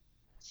catch.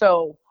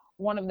 So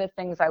one of the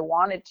things I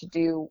wanted to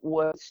do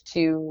was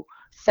to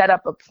set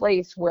up a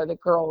place where the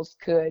girls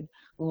could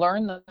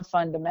learn the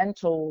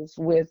fundamentals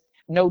with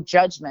no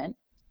judgment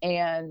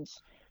and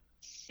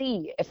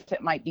see if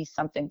it might be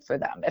something for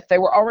them. If they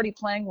were already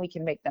playing, we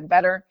can make them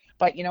better.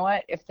 But you know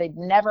what? If they'd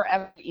never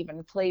ever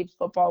even played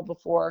football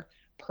before,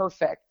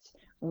 perfect.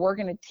 We're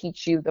going to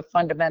teach you the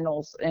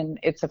fundamentals, and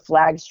it's a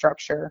flag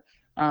structure.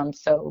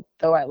 So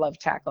though I love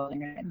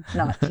tackling, I'm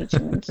not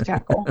teaching them to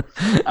tackle.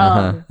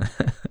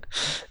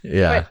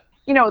 Yeah. But,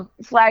 you know,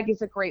 flag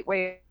is a great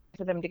way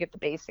for them to get the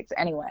basics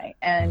anyway.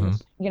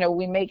 And, you know,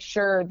 we make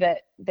sure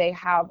that they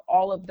have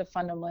all of the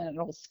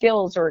fundamental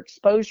skills or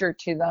exposure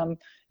to them,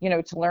 you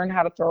know, to learn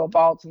how to throw a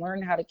ball, to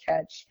learn how to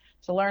catch,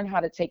 to learn how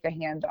to take a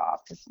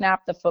handoff, to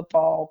snap the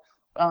football,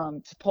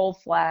 to pull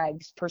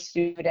flags,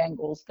 pursuit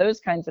angles, those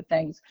kinds of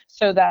things,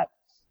 so that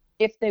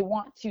if they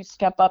want to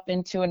step up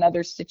into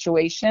another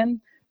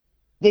situation,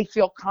 they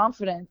feel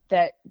confident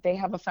that they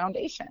have a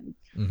foundation.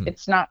 Mm-hmm.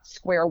 It's not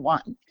square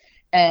one.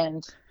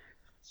 And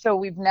so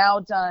we've now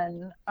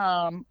done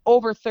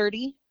over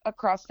 30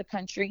 across the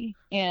country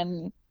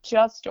in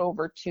just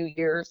over 2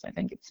 years. I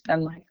think it's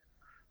been like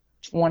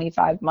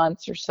 25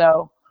 months or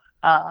so.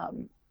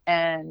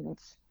 And,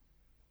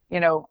 you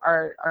know,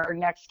 our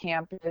next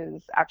camp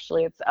is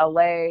actually, it's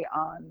LA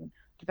on,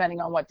 depending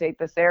on what date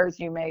this airs,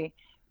 you may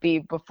be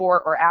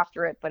before or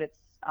after it, but it's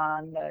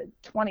on the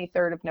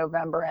 23rd of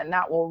November, and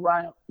that will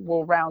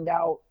round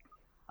out,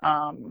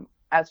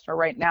 as for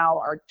right now,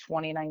 our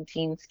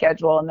 2019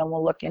 schedule, and then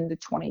we'll look into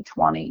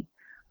 2020.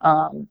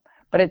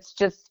 But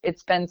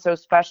it's been so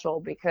special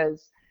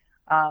because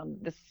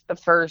this is the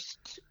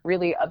first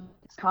really of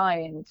its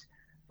kind,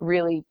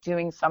 really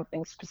doing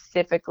something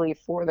specifically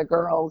for the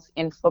girls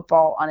in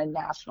football on a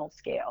national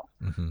scale.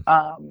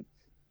 Mm-hmm.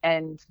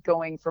 And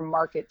going from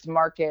market to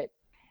market.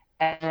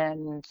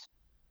 And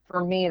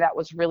for me, that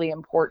was really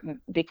important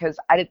because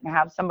I didn't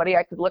have somebody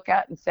I could look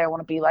at and say, I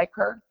want to be like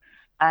her.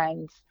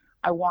 And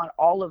I want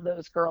all of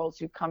those girls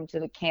who come to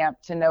the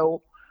camp to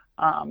know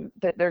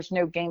that there's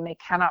no game they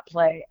cannot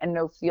play and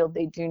no field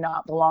they do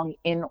not belong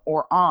in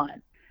or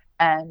on.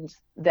 And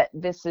that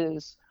this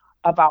is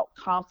about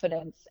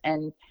confidence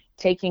and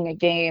taking a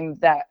game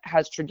that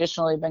has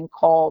traditionally been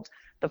called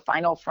the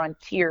final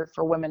frontier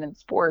for women in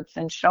sports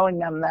and showing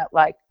them that,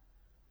 like,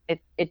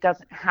 it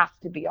doesn't have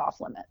to be off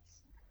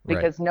limits.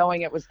 Because right.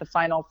 Knowing it was the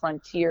final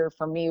frontier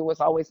for me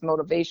was always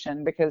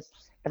motivation, because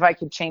if I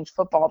could change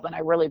football, then I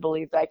really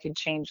believed I could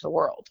change the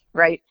world,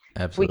 right?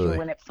 Absolutely. If we can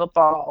win at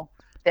football,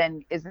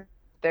 then isn't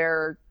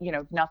there,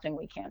 nothing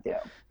we can't do?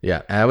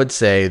 Yeah, I would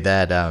say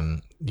that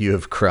you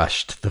have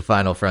crushed the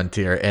final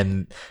frontier,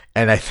 and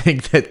I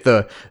think that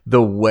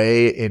the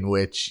way in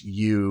which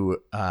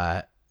you,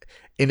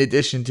 in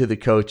addition to the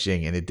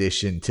coaching, in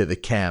addition to the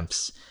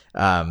camps,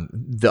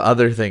 the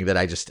other thing that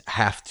I just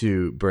have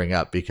to bring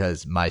up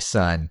because my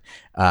son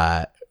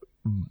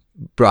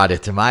brought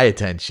it to my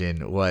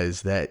attention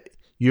was that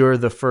you're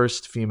the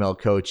first female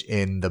coach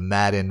in the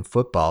Madden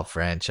football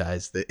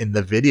franchise, in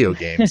the video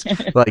games.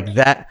 Like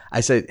that,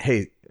 I said,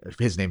 hey,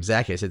 his name's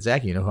Zachy. I said,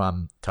 Zachy, you know who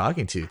I'm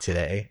talking to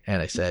today?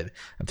 And I said,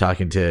 I'm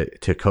talking to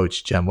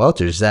Coach Jem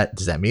Welter. Does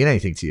that mean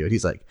anything to you? And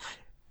he's like,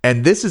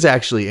 and this is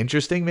actually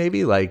interesting,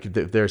 maybe, like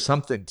there's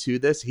something to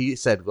this. He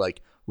said,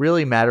 like,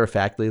 really matter of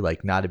factly,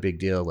 like, not a big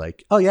deal.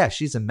 Like, oh yeah,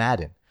 she's in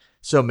Madden.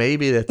 So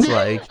maybe that's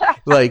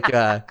like,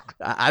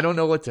 I don't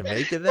know what to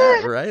make of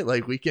that, right?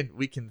 Like we can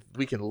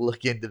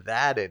look into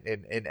that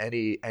in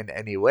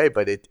any way,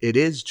 but it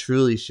is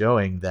truly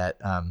showing that,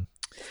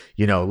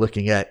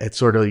 looking at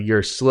sort of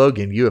your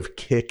slogan, you have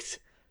kicked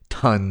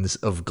tons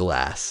of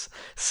glass.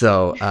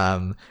 So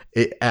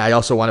I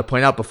also want to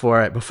point out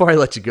before I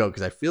let you go,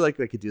 because I feel like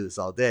I could do this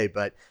all day,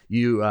 but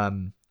you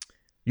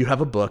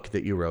have a book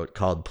that you wrote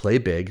called Play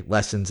Big: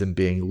 Lessons in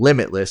Being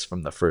Limitless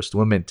from the First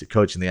Woman to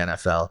Coach in the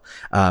NFL.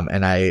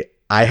 And I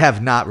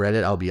have not read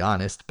it, I'll be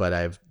honest, but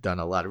I've done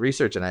a lot of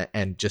research,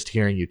 and just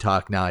hearing you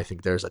talk now, I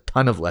think there's a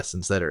ton of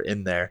lessons that are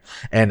in there.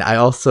 And I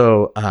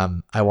also,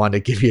 I want to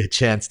give you a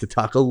chance to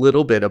talk a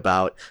little bit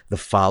about the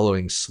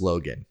following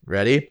slogan.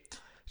 Ready?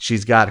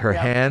 She's got her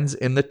hands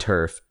in the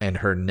turf and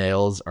her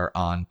nails are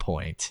on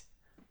point.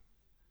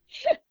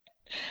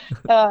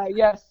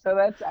 Yes, so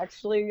that's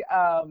actually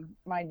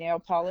my nail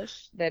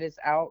polish that is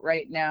out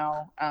right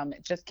now.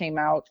 It just came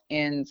out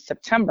in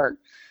September.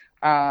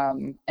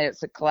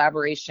 It's a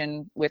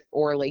collaboration with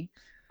Orly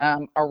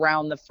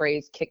around the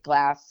phrase kick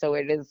glass. So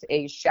it is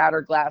a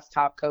shattered glass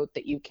top coat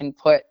that you can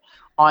put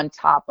on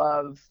top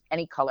of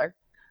any color.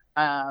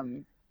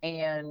 And,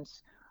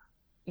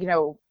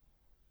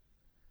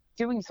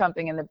 doing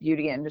something in the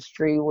beauty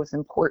industry was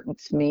important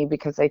to me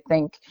because I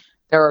think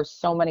there are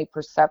so many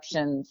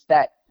perceptions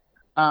that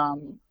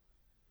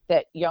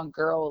young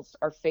girls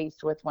are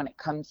faced with when it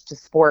comes to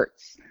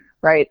sports,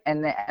 right?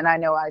 And I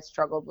know I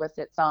struggled with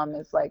it some,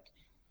 is like,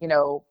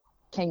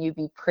 can you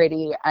be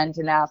pretty and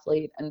an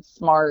athlete and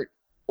smart,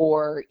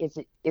 or is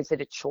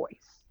it a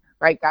choice,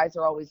 right? Guys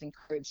are always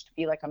encouraged to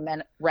be like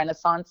a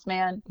Renaissance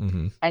man,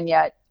 mm-hmm. and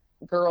yet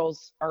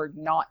girls are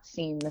not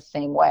seen the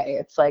same way.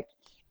 It's like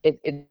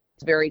it's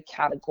very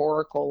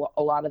categorical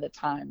a lot of the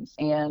times,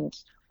 and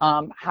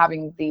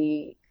having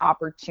the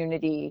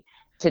opportunity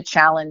to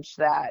challenge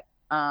that,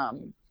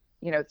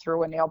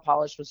 through a nail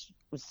polish was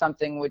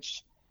something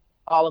which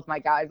all of my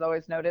guys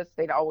always noticed.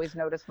 They'd always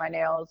notice my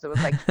nails. It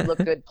was like, look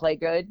good, play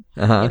good,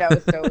 uh-huh.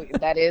 So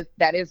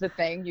that is a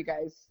thing, you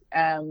guys.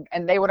 And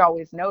they would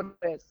always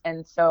notice.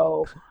 And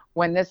so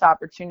when this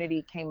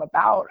opportunity came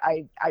about,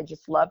 I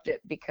just loved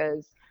it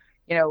because,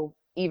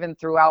 even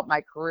throughout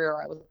my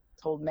career, I was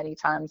told many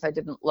times I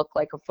didn't look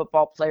like a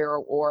football player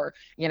or,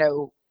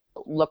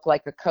 look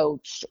like a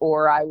coach,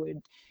 or I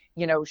would,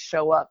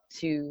 show up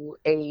to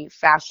a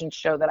fashion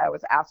show that I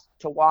was asked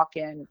to walk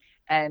in,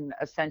 and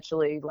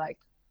essentially, like,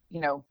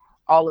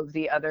 all of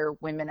the other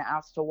women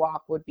asked to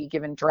walk would be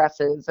given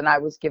dresses, and I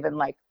was given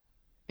like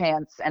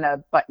pants and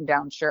a button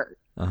down shirt.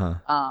 Uh-huh.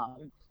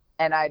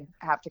 And I'd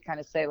have to kind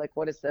of say, like,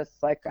 what is this?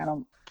 Like,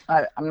 I'm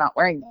not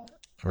wearing that.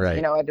 Right.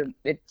 You know,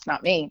 it's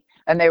not me.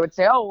 And they would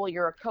say, oh, well,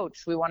 you're a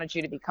coach. We wanted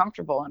you to be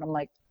comfortable. And I'm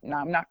like, no,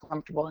 I'm not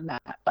comfortable in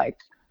that. Like,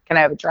 can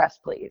I have a dress,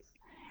 please?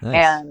 Nice.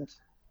 And,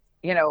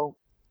 you know,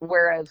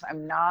 whereas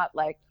I'm not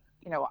like,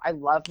 you know, I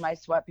love my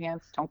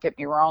sweatpants. Don't get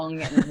me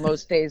wrong. And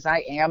most days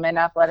I am in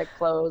athletic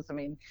clothes. I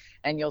mean,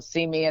 and you'll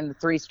see me in the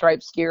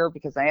 3-stripes gear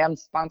because I am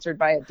sponsored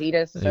by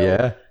Adidas.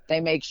 So they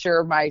make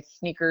sure my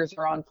sneakers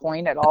are on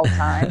point at all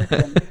times.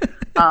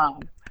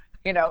 And,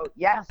 you know,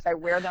 yes, I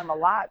wear them a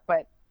lot,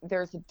 but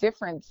there's a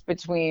difference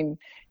between,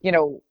 you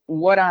know,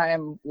 what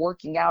I'm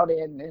working out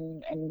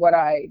in and what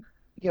I,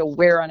 you know,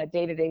 wear on a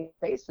day-to-day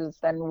basis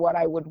than what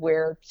I would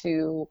wear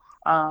to,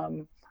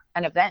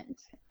 an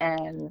event.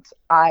 And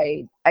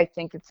I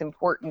think it's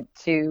important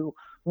to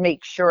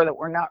make sure that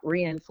we're not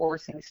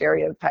reinforcing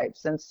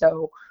stereotypes. And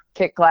so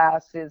kick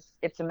class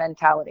it's a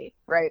mentality,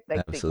 right?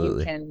 Like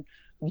Absolutely. that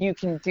you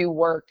can do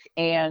work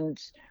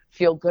and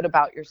feel good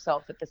about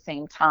yourself at the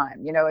same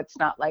time. You know, it's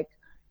not like,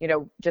 you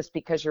know, just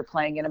because you're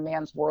playing in a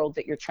man's world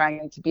that you're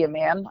trying to be a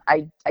man.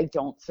 I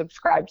don't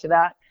subscribe to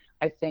that.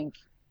 I think,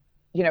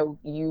 you know,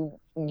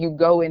 you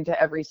go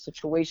into every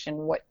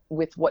situation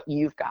with what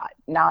you've got,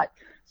 not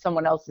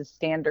someone else's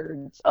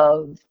standards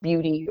of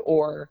beauty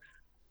or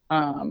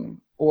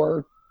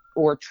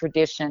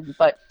tradition,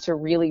 but to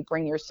really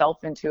bring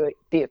yourself into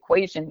the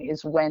equation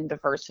is when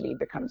diversity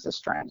becomes a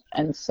strength.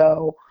 And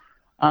so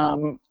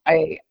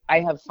I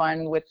have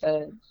fun with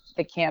the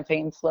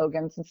campaign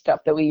slogans and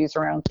stuff that we use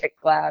around kick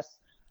class.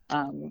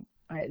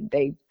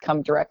 They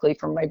come directly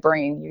from my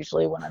brain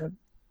usually when I'm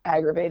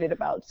aggravated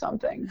about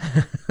something.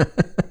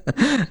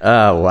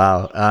 Oh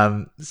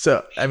wow.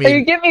 So I mean,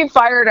 you get me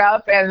fired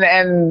up,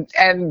 and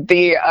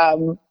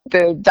the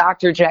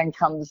Dr. Jen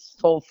comes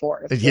full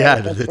force.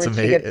 Yeah, it's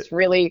amazing. It's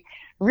really,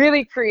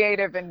 really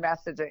creative in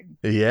messaging.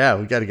 Yeah,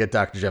 we got to get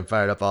Dr. Jen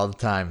fired up all the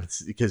time.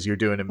 It's because you're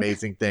doing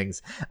amazing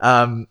things.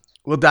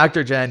 Well,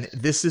 Dr. Jen,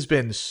 this has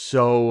been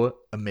so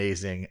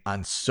amazing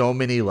on so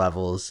many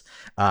levels.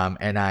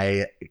 And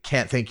I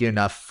can't thank you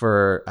enough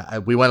for,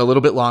 we went a little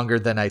bit longer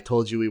than I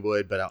told you we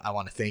would, but I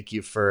want to thank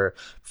you for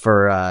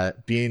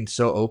being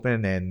so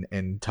open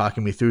and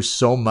talking me through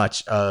so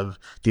much of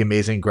the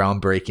amazing,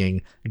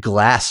 groundbreaking,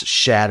 glass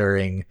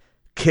shattering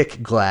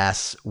kick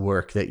glass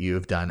work that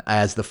you've done.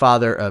 As the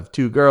father of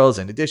 2 girls,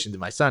 in addition to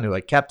my son, who I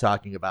kept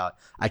talking about,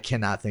 I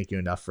cannot thank you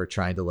enough for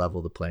trying to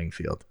level the playing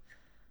field.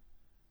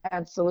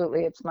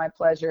 Absolutely. It's my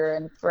pleasure.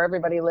 And for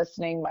everybody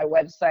listening, my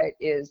website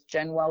is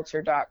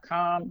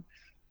jenwelter.com.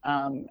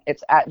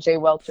 It's at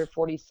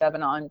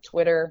jwelter47 on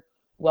Twitter,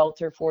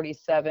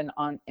 welter47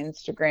 on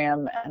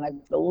Instagram, and I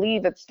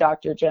believe it's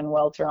Dr. Jen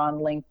Welter on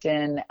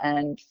LinkedIn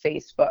and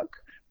Facebook.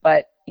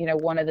 But, you know,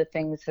 one of the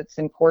things that's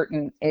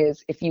important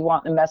is if you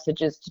want the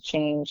messages to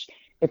change,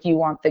 if you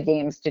want the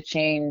games to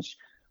change,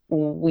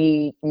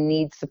 we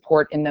need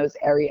support in those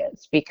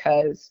areas,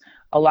 because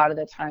a lot of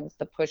the times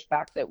the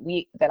pushback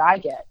that I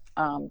get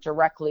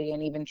directly,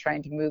 and even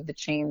trying to move the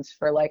chains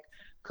for like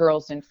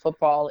girls in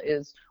football,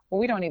 is, well,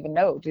 we don't even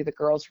know, do the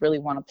girls really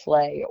want to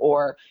play?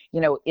 Or, you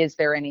know, is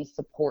there any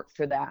support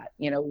for that?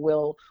 You know,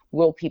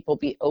 will people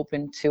be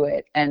open to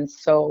it? And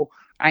so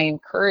I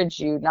encourage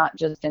you, not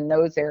just in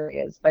those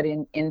areas, but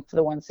into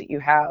the ones that you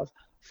have,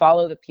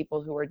 follow the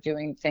people who are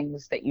doing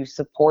things that you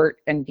support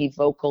and be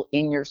vocal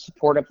in your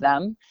support of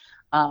them.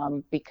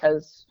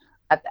 Because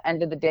at the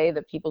end of the day,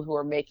 the people who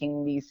are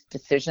making these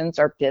decisions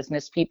are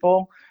business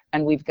people,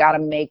 and we've got to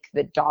make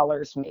the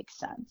dollars make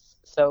sense.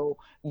 So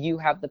you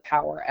have the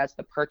power as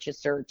the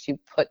purchaser to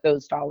put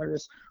those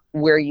dollars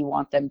where you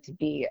want them to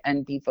be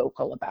and be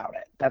vocal about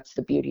it. That's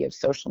the beauty of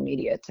social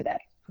media today.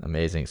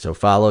 Amazing. So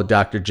follow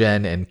Dr.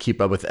 Jen and keep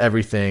up with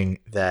everything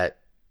that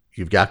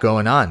you've got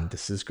going on.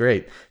 This is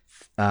great.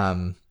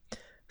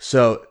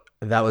 So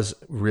that was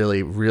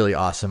really, really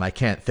awesome. I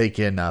can't thank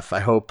you enough. I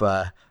hope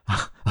I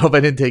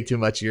didn't take too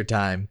much of your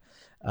time.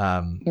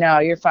 No,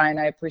 you're fine.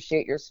 I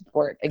appreciate your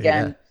support.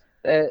 Again,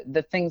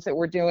 the things that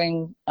we're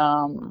doing,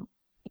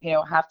 you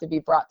know, have to be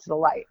brought to the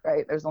light,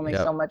 right? There's only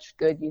so much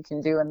good you can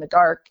do in the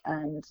dark,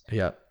 and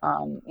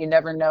you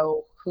never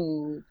know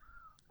who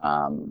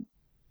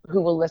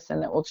will listen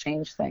that will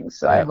change things.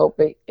 So I hope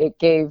it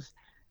gave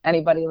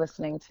anybody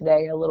listening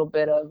today a little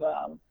bit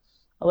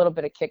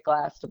of kick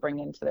glass to bring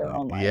into their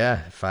own life.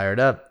 Yeah, fired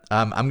up.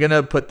 I'm going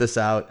to put this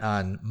out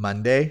on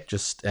Monday,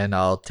 and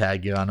I'll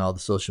tag you on all the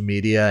social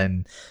media.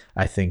 And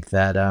I think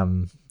that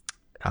I'm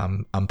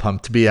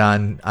pumped to be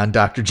on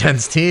Dr.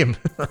 Jen's team.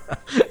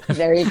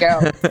 There you go.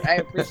 I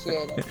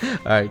appreciate it.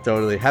 All right,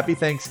 totally. Happy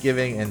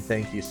Thanksgiving, and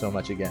thank you so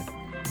much again.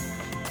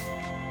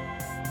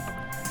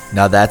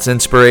 Now that's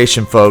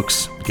inspiration,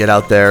 folks. Get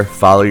out there,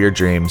 follow your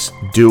dreams,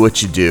 do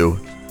what you do.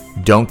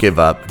 Don't give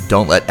up.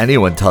 Don't let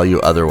anyone tell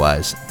you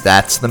otherwise.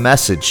 That's the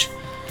message.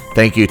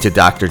 Thank you to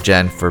Dr.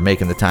 Jen for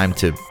making the time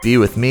to be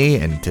with me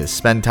and to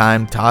spend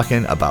time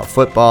talking about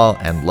football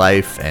and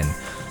life and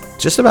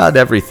just about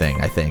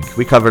everything. I think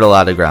we covered a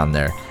lot of ground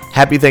there.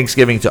 Happy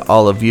Thanksgiving to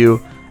all of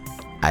you.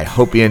 I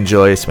hope you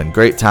enjoy. Spend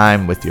great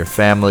time with your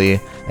family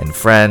and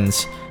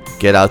friends.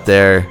 Get out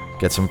there,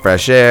 get some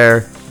fresh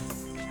air,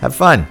 have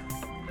fun.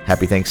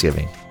 Happy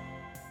Thanksgiving.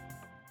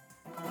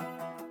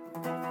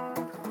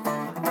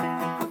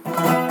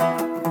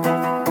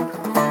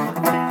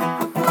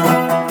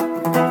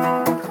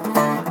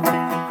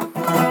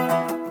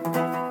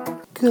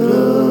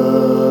 Good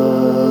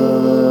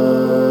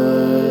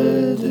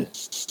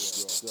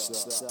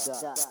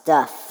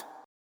stuff.